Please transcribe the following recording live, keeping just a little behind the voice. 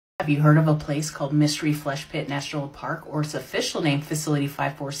Have you heard of a place called Mystery Flesh Pit National Park, or its official name, Facility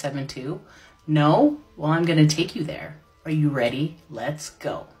 5472? No? Well, I'm going to take you there. Are you ready? Let's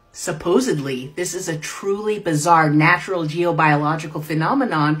go. Supposedly, this is a truly bizarre natural geobiological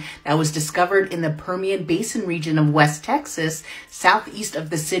phenomenon that was discovered in the Permian Basin region of West Texas, southeast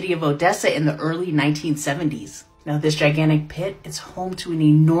of the city of Odessa in the early 1970s. Now, this gigantic pit is home to an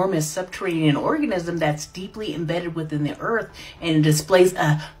enormous subterranean organism that's deeply embedded within the earth, and it displays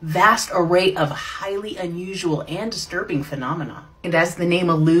a vast array of highly unusual and disturbing phenomena. And as the name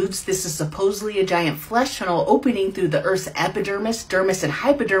alludes, this is supposedly a giant flesh tunnel opening through the Earth's epidermis, dermis, and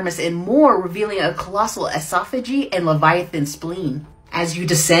hypodermis and more, revealing a colossal esophagy and leviathan spleen. As you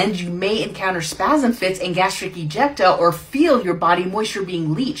descend, you may encounter spasm fits and gastric ejecta, or feel your body moisture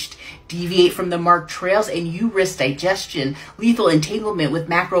being leached. Deviate from the marked trails and you risk digestion, lethal entanglement with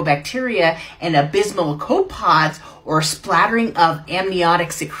macrobacteria and abysmal copepods, or splattering of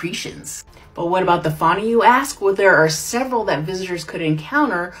amniotic secretions. But what about the fauna, you ask? Well, there are several that visitors could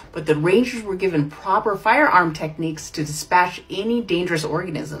encounter, but the rangers were given proper firearm techniques to dispatch any dangerous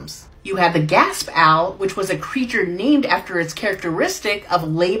organisms. You have the gasp owl, which was a creature named after its characteristic of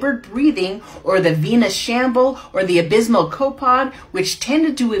labored breathing, or the Venus shamble, or the abysmal copod, which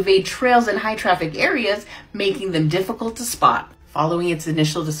tended to evade trails in high traffic areas, making them difficult to spot. Following its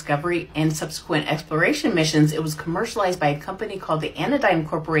initial discovery and subsequent exploration missions, it was commercialized by a company called the Anodyne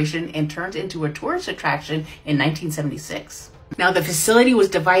Corporation and turned into a tourist attraction in 1976. Now, the facility was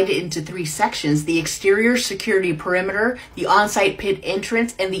divided into 3 sections: the exterior security perimeter, the on-site pit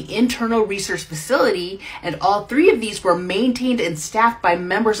entrance, and the internal research facility, and all 3 of these were maintained and staffed by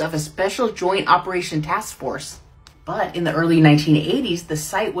members of a special joint operation task force. But in the early 1980s, the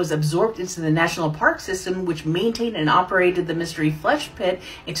site was absorbed into the National Park System, which maintained and operated the Mystery Flesh Pit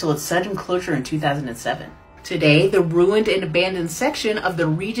until its sudden closure in 2007. Today, the ruined and abandoned section of the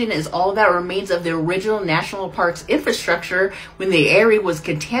region is all that remains of the original national park's infrastructure when the area was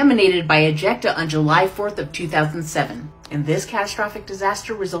contaminated by ejecta on July 4th of 2007. And this catastrophic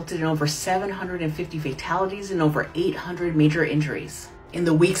disaster resulted in over 750 fatalities and over 800 major injuries. In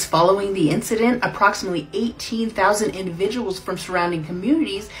the weeks following the incident, approximately 18,000 individuals from surrounding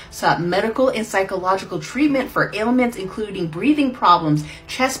communities sought medical and psychological treatment for ailments including breathing problems,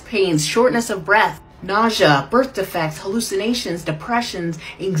 chest pains, shortness of breath, nausea, birth defects, hallucinations, depressions,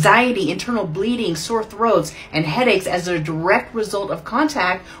 anxiety, internal bleeding, sore throats, and headaches as a direct result of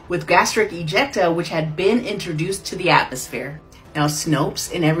contact with gastric ejecta, which had been introduced to the atmosphere. Now,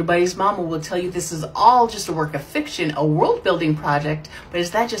 Snopes and everybody's mama will tell you this is all just a work of fiction, a world-building project, but is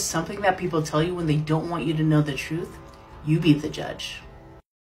that just something that people tell you when they don't want you to know the truth? You be the judge.